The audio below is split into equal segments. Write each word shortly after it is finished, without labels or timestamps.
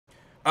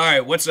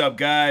Alright, what's up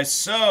guys?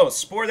 So,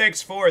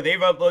 SportX4, they've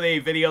uploaded a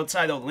video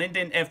titled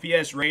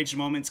LyndonFPS Rage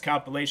Moments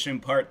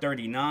Compilation Part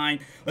 39.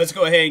 Let's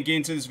go ahead and get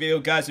into this video,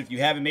 guys. If you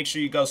haven't, make sure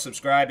you go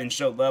subscribe and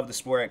show love to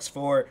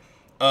SportX4.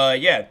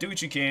 Yeah, do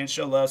what you can.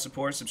 Show love,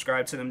 support,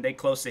 subscribe to them. They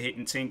close to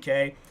hitting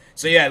 10K.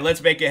 So yeah,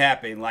 let's make it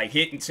happen. Like,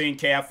 hitting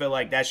 10K, I feel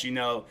like that's,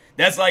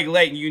 that's like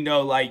letting you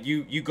know, like,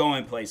 you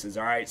going places,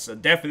 alright? So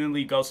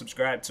definitely go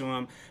subscribe to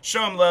them.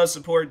 Show them love,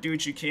 support, do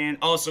what you can.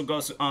 Also, go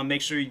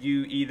make sure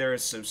you either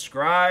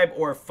subscribe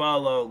or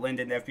follow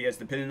LyndonFPS,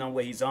 depending on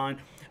what he's on.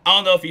 I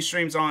don't know if he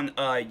streams on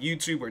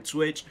YouTube or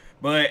Twitch,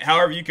 but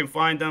however you can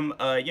find them,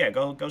 yeah,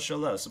 go show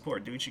love,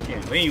 support, do what you can.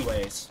 But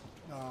anyways,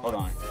 hold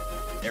on.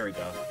 There we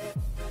go.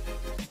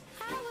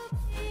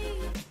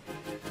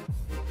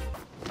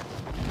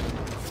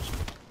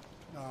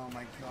 Oh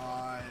my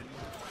god.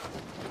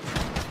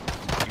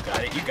 You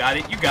got it, you got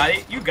it, you got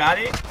it, you got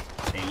it.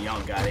 Dang, you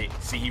don't got it.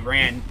 See, he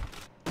ran.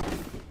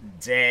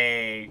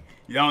 Dang.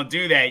 You don't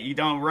do that. You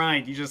don't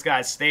run. You just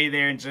gotta stay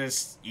there and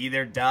just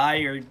either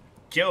die or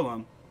kill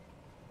him.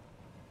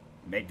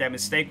 Make that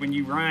mistake when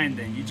you run,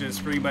 then you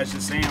just pretty much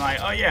just saying like,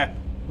 oh yeah,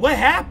 what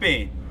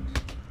happened?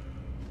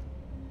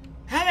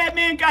 How that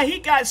man he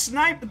got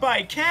sniped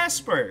by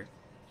Casper.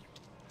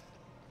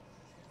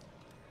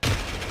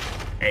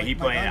 Hey, he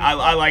playing.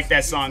 I like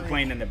that song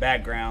playing in the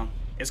background.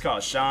 It's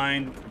called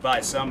Shine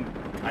by some,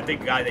 I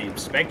think, guy named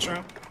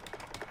Spectrum.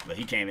 But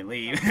he can't even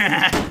leave.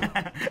 Dang,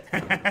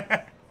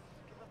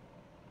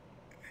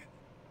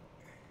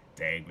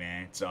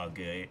 man. It's all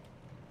good.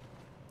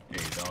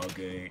 It's all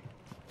good.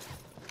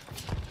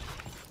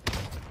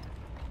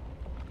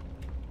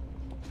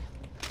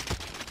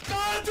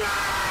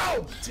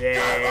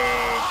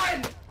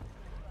 Dang.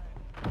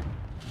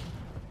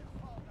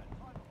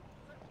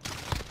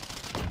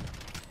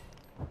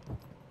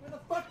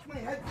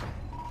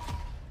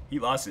 He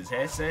lost his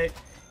headset?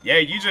 Yeah,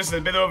 you just a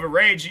bit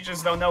overraged. You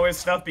just don't know where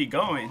stuff be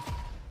going.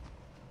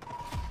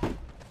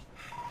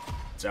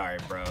 Sorry,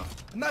 bro.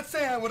 I'm not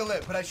saying I would have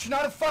lived, but I should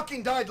not have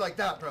fucking died like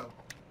that, bro.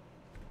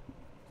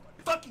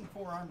 Fucking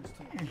forearms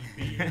too.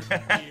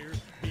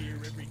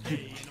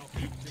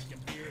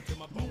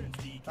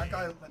 That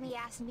guy let me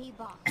ask me,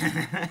 boss.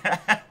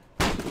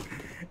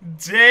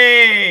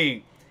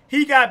 Dang.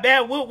 He got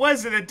mad. What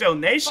was it? A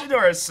donation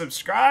or a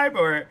subscribe?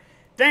 Or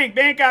dang,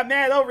 man got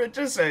mad over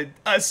just a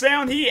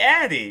sound he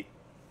added.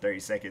 30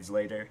 seconds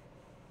later.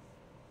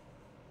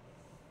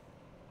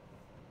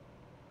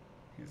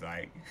 He's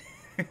like...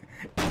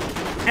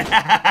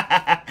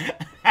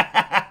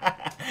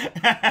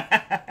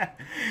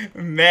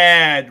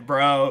 mad,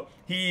 bro.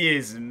 He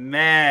is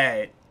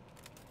mad.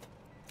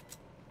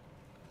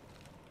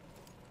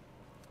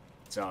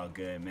 It's all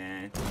good,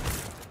 man.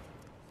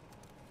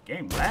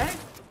 Game lag?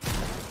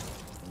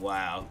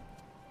 Wow.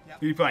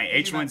 Yep. You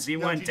playing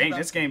H1Z1? Dang,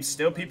 this game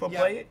still people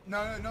play it?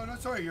 No,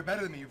 sorry. You're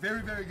better than me. You're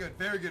very, very good.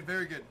 Very good,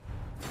 very good.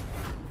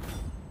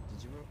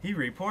 He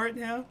report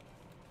now?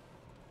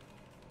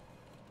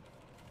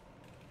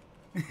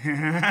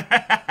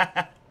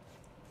 Found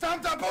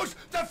the boost!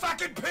 The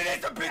fucking pin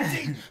is a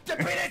pincy! The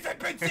pin is a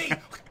pincy!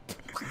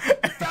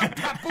 Found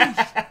that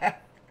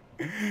boost!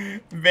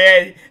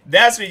 Man,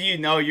 that's when you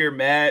know you're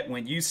mad,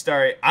 when you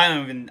start.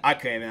 I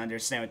couldn't even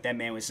understand what that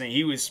man was saying.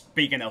 He was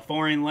speaking a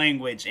foreign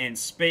language and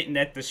spitting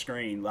at the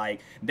screen.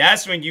 Like,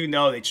 that's when you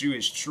know that you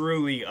is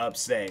truly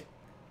upset.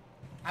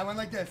 I went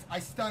like this. I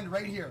stunned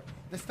right here.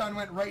 The stun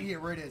went right here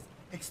where it is.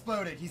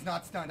 Exploded. He's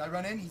not stunned. I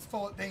run in. He's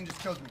full. Thing just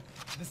kills me.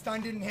 The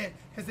stun didn't hit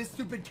because this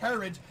stupid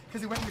carriage.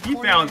 Because it went in the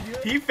corner.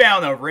 He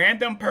found a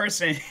random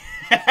person.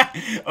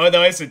 Oh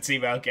no, it's a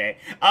team. Okay,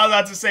 I was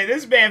about to say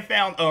this man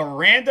found a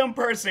random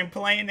person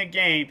playing the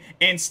game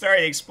and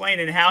started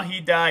explaining how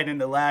he died in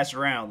the last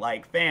round.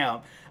 Like,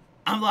 fam,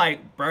 I'm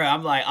like, bro,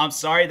 I'm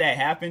sorry that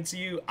happened to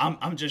you.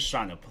 I'm just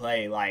trying to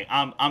play. Like,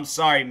 I'm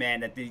sorry,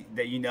 man, that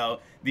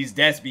these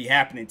deaths be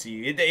happening to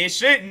you. It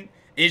shouldn't.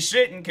 It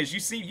shouldn't, because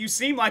you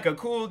seem like a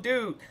cool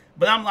dude,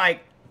 but I'm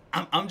like,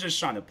 I'm just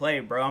trying to play,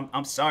 bro.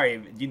 I'm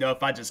sorry,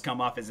 if I just come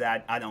off as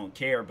that, I don't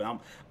care,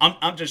 but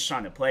I'm just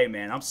trying to play,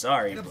 man. I'm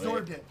sorry. It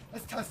absorbed it.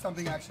 Let's test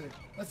something, actually.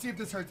 Let's see if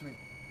this hurts me.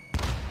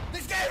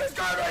 This game is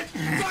garbage!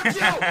 Fuck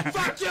you!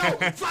 Fuck you!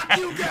 Fuck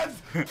you,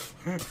 Gibbs!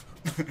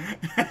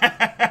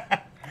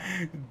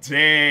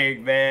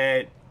 Dang,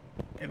 man.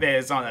 That man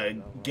is on a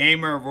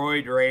gamer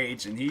roid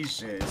rage, and he's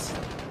just...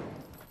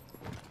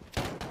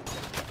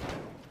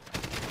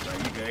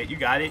 Good. You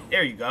got it.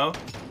 There you go.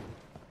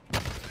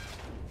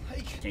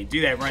 Can't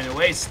do that running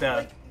away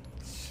stuff.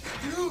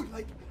 Dude,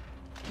 like...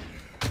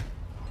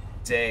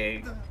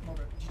 Dang.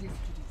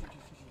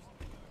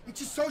 It's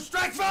just so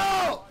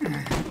stressful!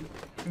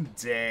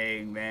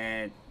 Dang,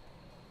 man.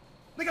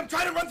 Like, I'm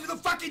trying to run through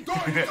the fucking door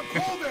and there's a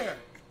pole there!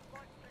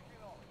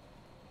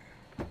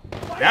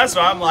 That's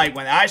why I'm like,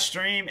 when I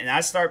stream and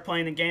I start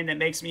playing a game that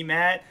makes me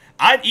mad,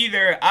 I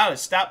would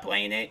stop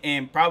playing it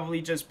and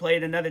probably just play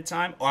it another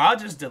time, or I'll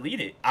just delete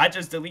it. I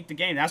just delete the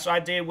game. That's what I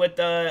did with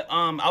the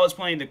I was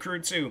playing the Crew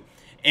 2,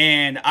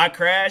 and I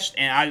crashed,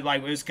 and it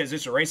was because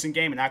it's a racing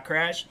game, and I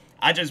crashed.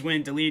 I just went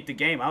and deleted the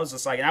game. I was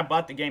just like, and I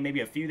bought the game maybe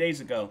a few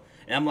days ago.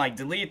 And I'm like,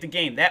 delete the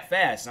game that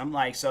fast. I'm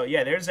like, so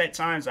yeah, there's at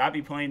times I'll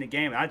be playing the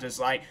game. And I just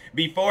like,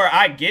 before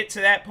I get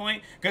to that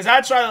point, because I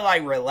try to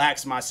like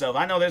relax myself.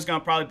 I know there's going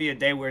to probably be a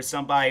day where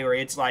somebody, or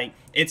it's like,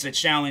 it's a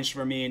challenge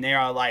for me. And they're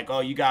all like, oh,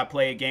 you got to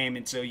play a game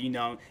until, you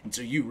know,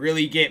 until you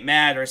really get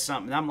mad or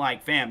something. I'm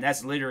like, fam,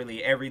 that's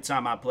literally every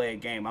time I play a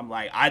game. I'm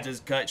like, I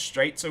just cut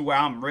straight to where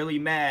I'm really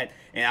mad.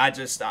 And I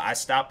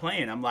stop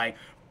playing. I'm like,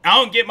 I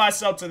don't get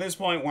myself to this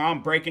point where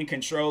I'm breaking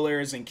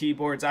controllers and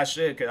keyboards. I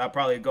should, because I'll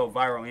probably go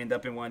viral and end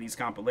up in one of these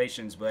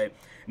compilations. But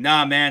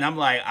nah, man, I'm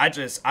like,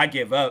 I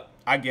give up.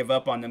 I give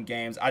up on them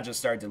games. I just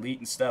start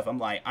deleting stuff. I'm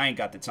like, I ain't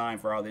got the time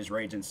for all this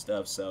raging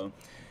stuff. So,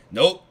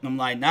 nope. I'm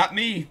like, not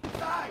me.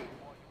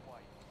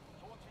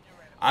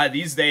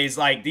 These days,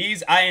 like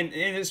and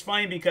it's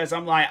funny because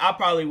I'm like, I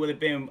probably would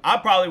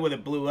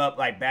have blew up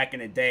like back in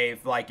the day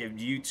if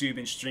YouTube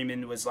and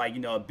streaming was like,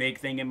 you know, a big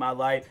thing in my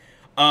life.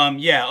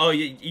 Yeah, oh,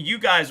 you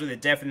guys would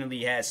have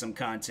definitely had some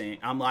content.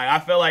 I'm like, I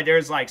feel like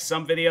there's like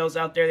some videos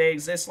out there that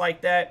exist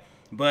like that,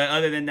 but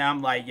other than that,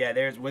 I'm like, yeah,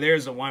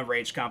 there's a one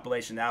rage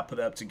compilation that I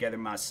put up together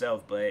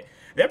myself, but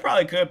there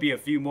probably could be a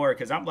few more,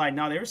 because I'm like,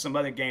 no, there were some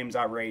other games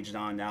I raged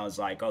on that I was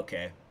like,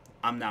 okay,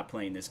 I'm not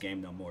playing this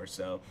game no more.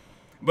 So,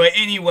 but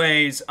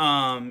anyways,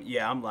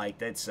 yeah, I'm like,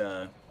 that's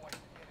like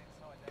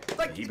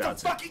the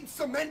fucking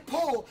cement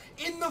pole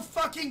in the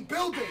fucking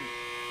building.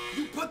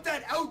 You put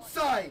that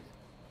outside.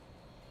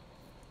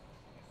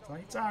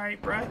 It's alright,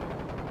 bruh.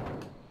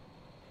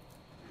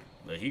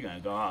 Look, he gonna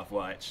go off,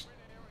 watch.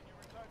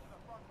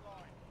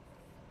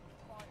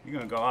 He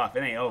gonna go off, it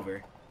ain't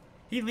over.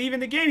 He leaving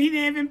the game, he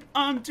didn't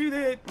even do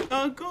the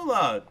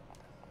gulag.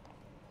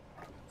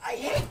 I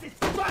hate this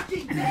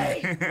fucking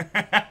game!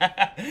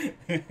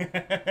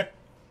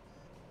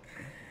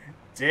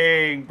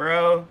 Dang,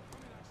 bro.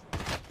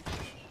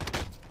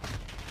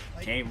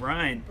 Can't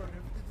run.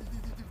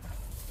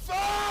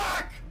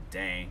 Fuck!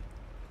 Dang.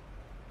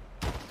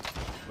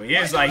 But he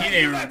is like, he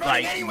didn't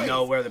like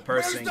know where the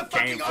person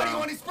came from.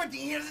 Audio on his sprinting?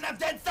 He doesn't have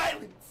dead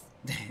silence.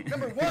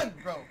 Number one,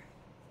 bro.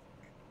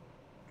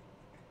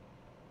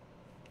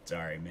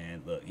 Sorry,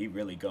 man. Look, he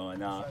really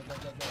going off.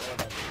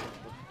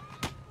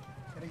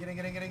 Get in.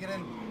 Get in.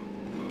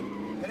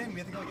 We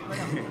have to go right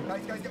now.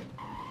 Guys, go.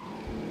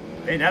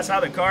 Hey, that's how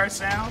the car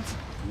sounds?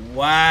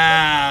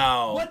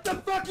 Wow. What the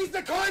fuck is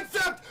the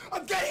concept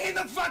of getting in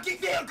the fucking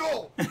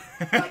vehicle?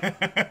 Like,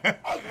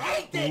 I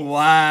hate this.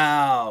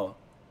 Wow.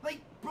 Like,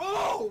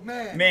 bro,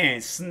 man.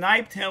 Man,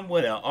 sniped him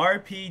with an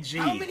RPG.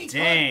 How many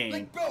Dang. times?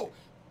 Like, bro,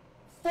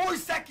 4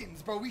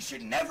 seconds, bro. We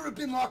should never have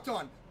been locked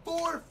on.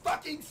 4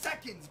 fucking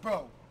seconds,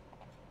 bro.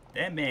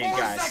 That man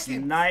got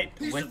sniped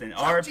with an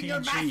RPG.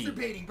 You're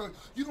masturbating, bro.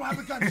 You don't have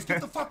a gun. Just get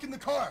the fuck in the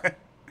car.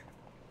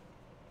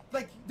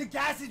 Like, the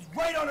gas is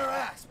right on our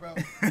ass, bro.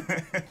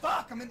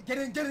 Fuck, I'm in. Get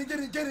in. Gets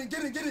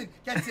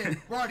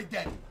in. We're already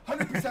dead.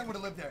 100% would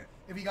have lived there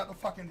if he got the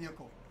fucking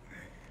vehicle.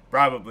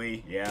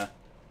 Probably, yeah.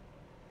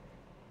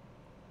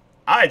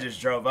 I just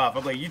drove off.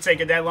 I'm like, you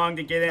taking that long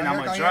to get in?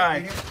 I'm gonna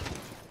try.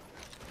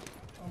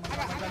 Oh my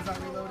god, my gun's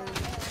not reloaded.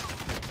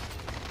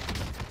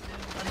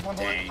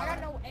 Dang. I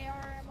got no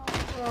AR ammo.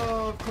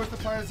 Oh, of course the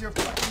fire's your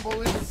fucking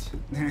bullets.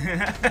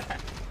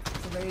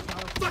 So they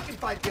fucking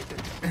 550.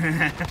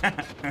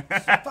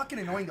 It's fucking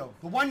annoying though.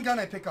 The one gun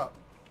I pick up.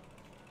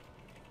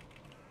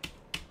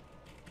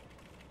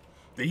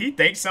 Did he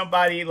think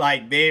somebody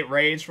like mid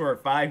range for a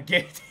 5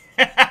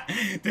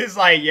 This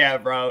like, yeah,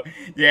 bro.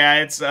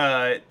 Yeah, it's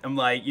I'm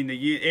like, you know,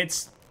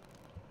 it's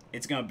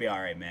gonna be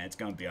alright, man. It's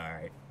gonna be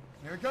alright.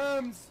 Here it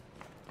comes.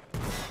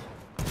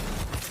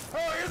 Oh,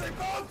 here they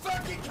both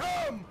fucking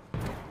come!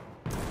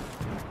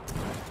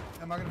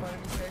 Am I gonna find a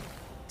mistake?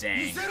 Dang.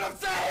 You see what I'm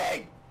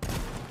saying?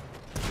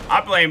 I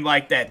blame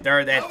like that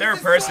third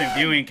person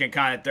viewing can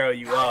kind of throw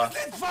you off.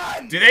 How is it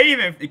fun? Do they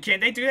even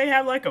do they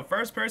have like a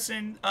first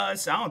person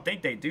so I don't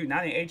think they do.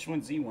 Not in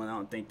H1Z1, I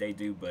don't think they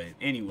do, but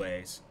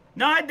anyways.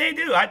 No, they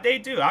do. They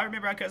do. I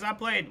remember because I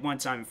played one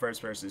time in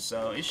first person,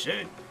 so it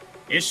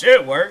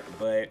should work,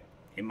 but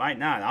it might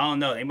not. I don't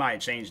know. They might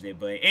have changed it,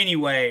 but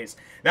anyways,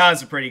 that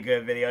was a pretty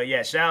good video.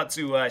 Yeah, shout out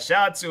to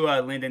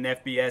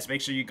LyndonFPS.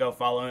 Make sure you go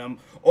follow him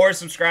or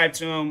subscribe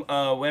to him,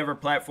 whatever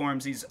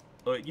platforms he's.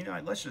 You know,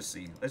 let's just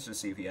see. Let's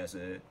just see if he has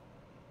a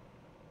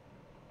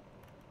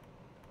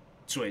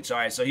Twitch. All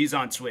right, so he's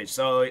on Twitch.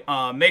 So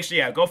make sure,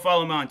 yeah, go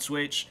follow him on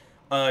Twitch.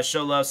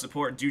 Show love,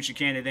 support, do what you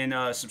can, and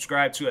then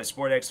subscribe to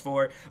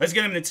SportX4. Let's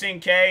get him to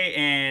 10K,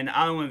 and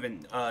I don't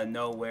even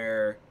know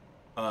where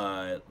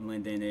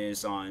Lyndon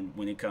is on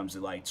when it comes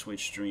to like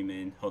Twitch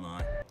streaming. Hold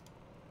on.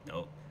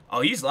 Nope.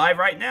 Oh, he's live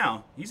right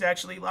now. He's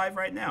actually live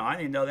right now. I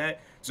didn't know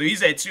that. So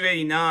he's at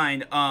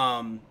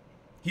 289.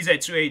 He's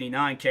at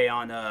 289K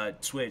on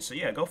Twitch. So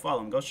yeah, go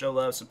follow him. Go show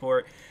love,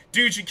 support.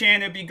 Do what you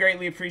can. It'd be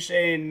greatly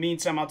appreciated. In the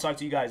meantime, I'll talk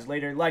to you guys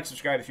later. Like,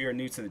 subscribe if you're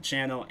new to the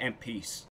channel, and peace.